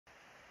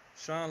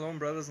Shalom,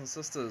 brothers and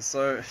sisters.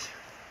 So,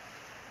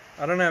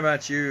 I don't know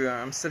about you.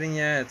 I'm sitting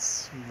here.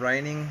 It's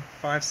raining,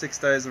 5-6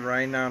 days of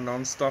rain now,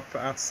 non-stop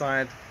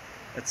outside.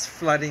 It's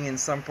flooding in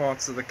some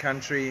parts of the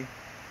country.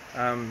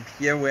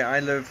 Here where I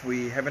live,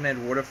 we haven't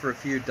had water for a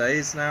few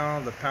days now.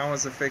 The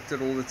power's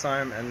affected all the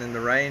time, and then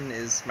the rain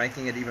is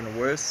making it even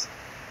worse.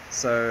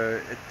 So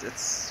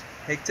it's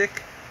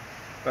hectic,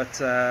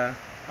 but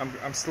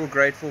I'm still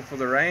grateful for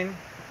the rain.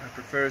 I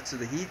prefer it to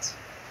the heat.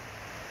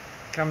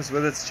 Comes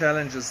with its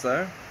challenges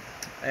though.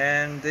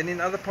 And then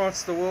in other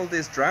parts of the world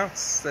there's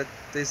droughts, that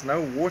there's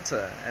no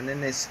water, and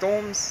then there's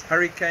storms,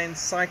 hurricanes,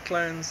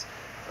 cyclones,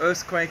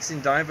 earthquakes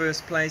in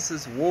diverse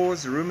places,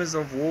 wars, rumors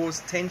of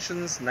wars,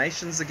 tensions,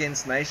 nations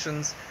against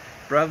nations,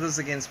 brothers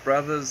against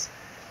brothers,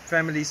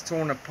 families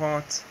torn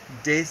apart,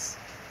 death,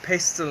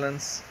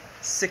 pestilence,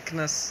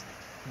 sickness,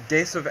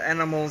 death of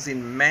animals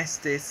in mass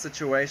death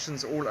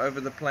situations all over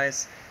the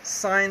place,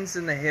 signs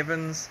in the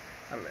heavens.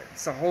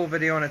 It's a whole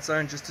video on its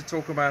own just to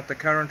talk about the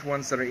current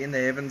ones that are in the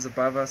heavens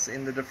above us,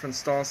 in the different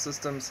star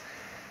systems.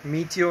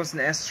 Meteors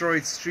and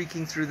asteroids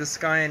streaking through the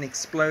sky and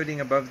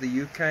exploding above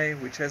the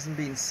UK, which hasn't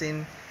been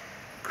seen.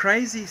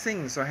 Crazy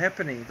things are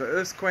happening. The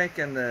earthquake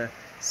and the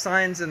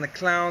signs in the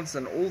clouds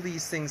and all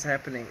these things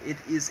happening. It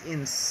is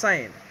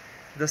insane.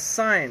 The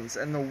signs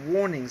and the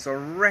warnings are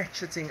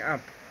ratcheting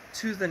up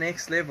to the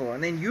next level.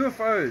 And then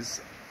UFOs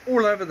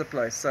all over the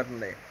place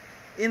suddenly,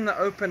 in the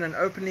open and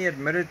openly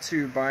admitted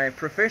to by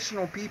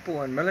professional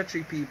people and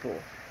military people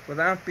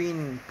without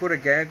being put a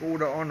gag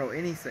order on or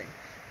anything.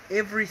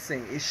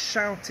 Everything is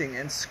shouting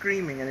and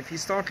screaming, and if you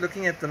start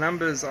looking at the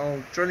numbers,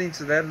 I'll drill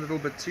into that a little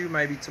bit too,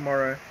 maybe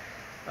tomorrow.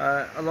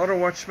 A lot of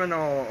watchmen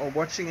are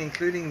watching,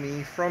 including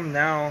me. From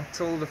now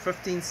till the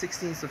 15th,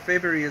 16th of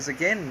February is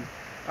again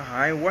a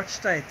high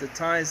watch date that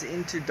ties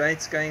into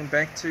dates going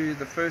back to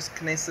the first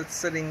Knesset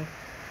sitting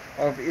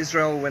of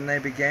Israel when they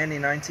began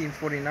in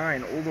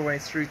 1949 all the way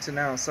through to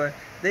now. So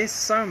there's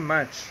so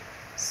much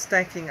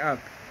stacking up,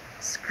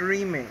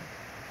 screaming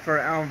for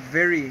our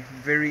very,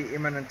 very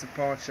imminent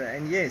departure.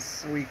 And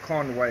yes, we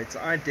can't wait.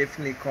 I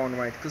definitely can't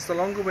wait, because the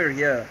longer we're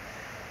here,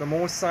 the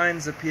more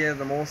signs appear,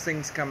 the more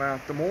things come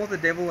out, the more the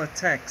devil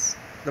attacks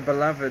the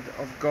beloved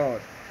of God,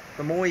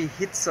 the more he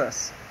hits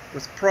us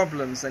with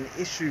problems and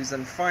issues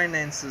and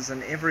finances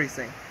and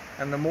everything,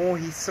 and the more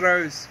he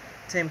throws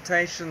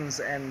temptations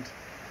and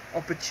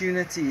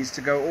opportunities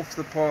to go off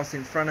the path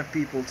in front of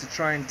people to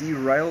try and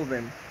derail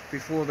them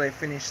before they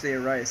finish their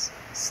race.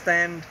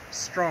 Stand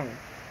strong.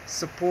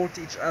 Support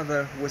each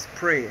other with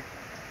prayer.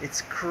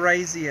 It's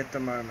crazy at the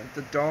moment.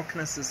 The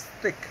darkness is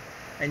thick,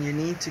 and you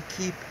need to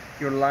keep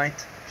your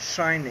light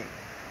shining.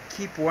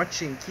 Keep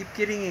watching. Keep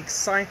getting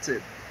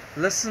excited.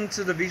 Listen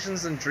to the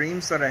visions and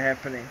dreams that are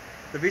happening.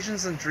 The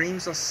visions and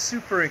dreams are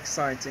super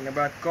exciting,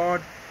 about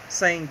God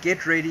saying,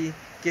 get ready,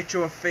 get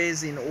your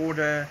affairs in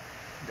order.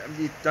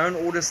 Don't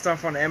order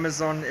stuff on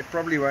Amazon, it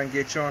probably won't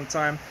get you on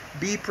time.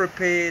 Be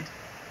prepared,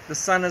 the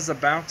Son is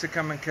about to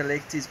come and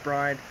collect his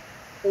bride.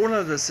 All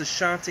of this is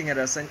shouting at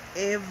us, and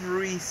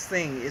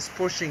everything is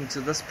pushing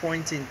to this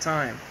point in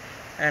time.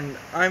 And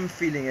I'm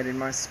feeling it in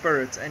my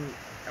spirit, and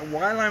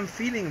while I'm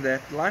feeling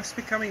that, life's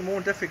becoming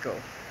more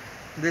difficult.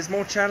 There's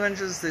more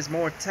challenges, there's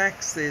more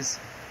attacks, there's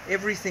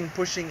everything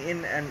pushing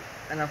in, and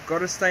I've got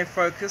to stay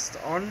focused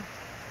on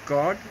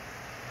God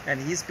and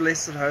his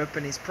blessed hope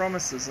and his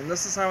promises. And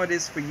this is how it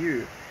is for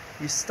you.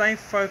 You stay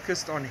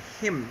focused on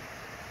him,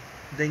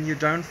 then you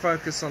don't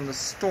focus on the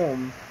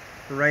storm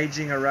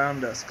raging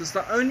around us. Because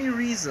the only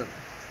reason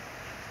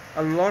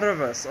a lot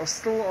of us are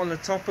still on the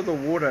top of the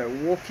water,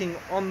 walking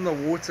on the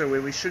water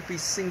where we should be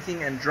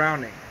sinking and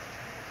drowning,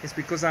 is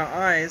because our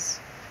eyes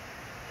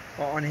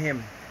are on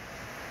him.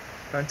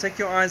 Don't take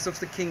your eyes off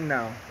the King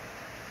now,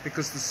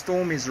 because the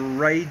storm is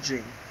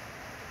raging.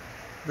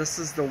 This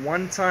is the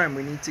one time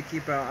we need to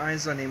keep our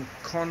eyes on him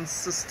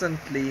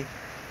consistently,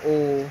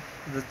 all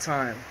the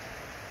time.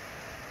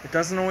 It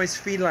doesn't always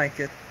feel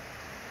like it,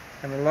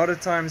 and a lot of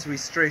times we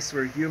stress,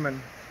 we're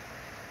human,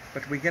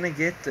 but we're going to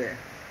get there.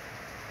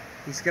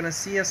 He's going to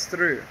see us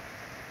through.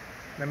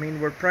 I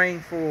mean, we're praying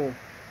for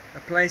a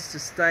place to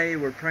stay,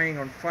 we're praying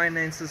on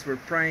finances, we're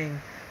praying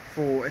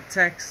for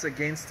attacks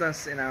against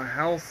us in our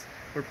health,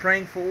 we're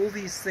praying for all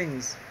these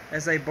things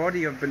as a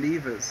body of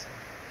believers.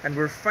 And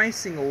we're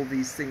facing all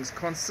these things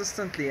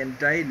consistently and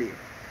daily.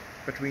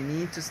 But we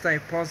need to stay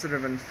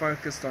positive and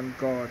focused on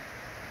God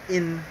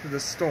in the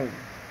storm.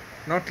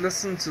 Not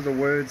listen to the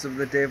words of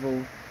the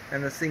devil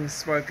and the things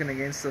spoken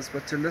against us,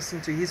 but to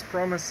listen to his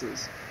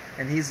promises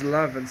and his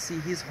love, and see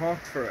his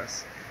heart for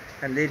us.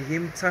 And let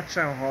him touch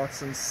our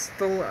hearts and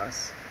still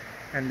us.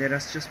 And let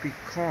us just be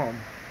calm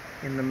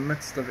in the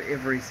midst of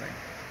everything.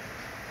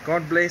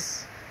 God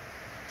bless.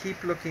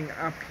 Keep looking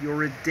up. Your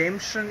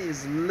redemption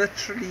is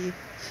literally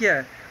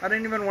here. I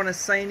don't even want to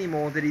say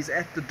anymore that he's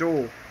at the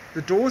door.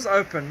 The door's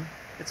open.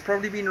 It's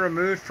probably been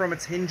removed from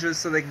its hinges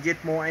so they can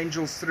get more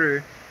angels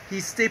through. He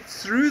stepped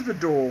through the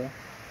door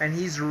and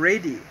he's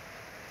ready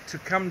to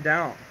come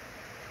down.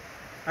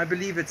 I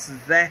believe it's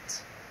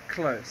that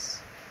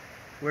close.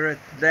 We're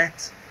at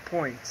that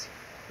point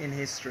in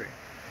history.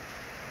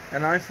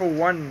 And I, for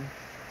one,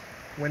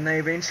 when they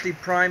eventually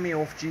pry me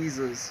off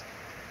Jesus,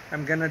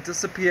 I'm going to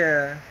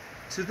disappear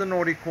to the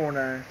naughty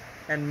corner,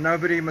 and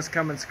nobody must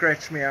come and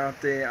scratch me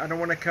out there. I don't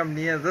want to come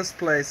near this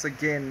place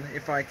again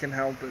if I can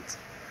help it.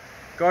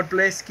 God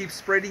bless. Keep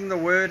spreading the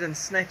word and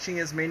snatching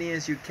as many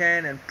as you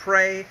can, and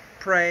pray,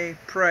 pray,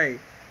 pray.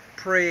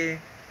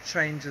 Prayer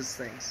changes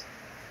things.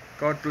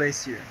 God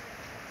bless you.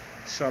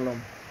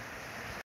 Shalom.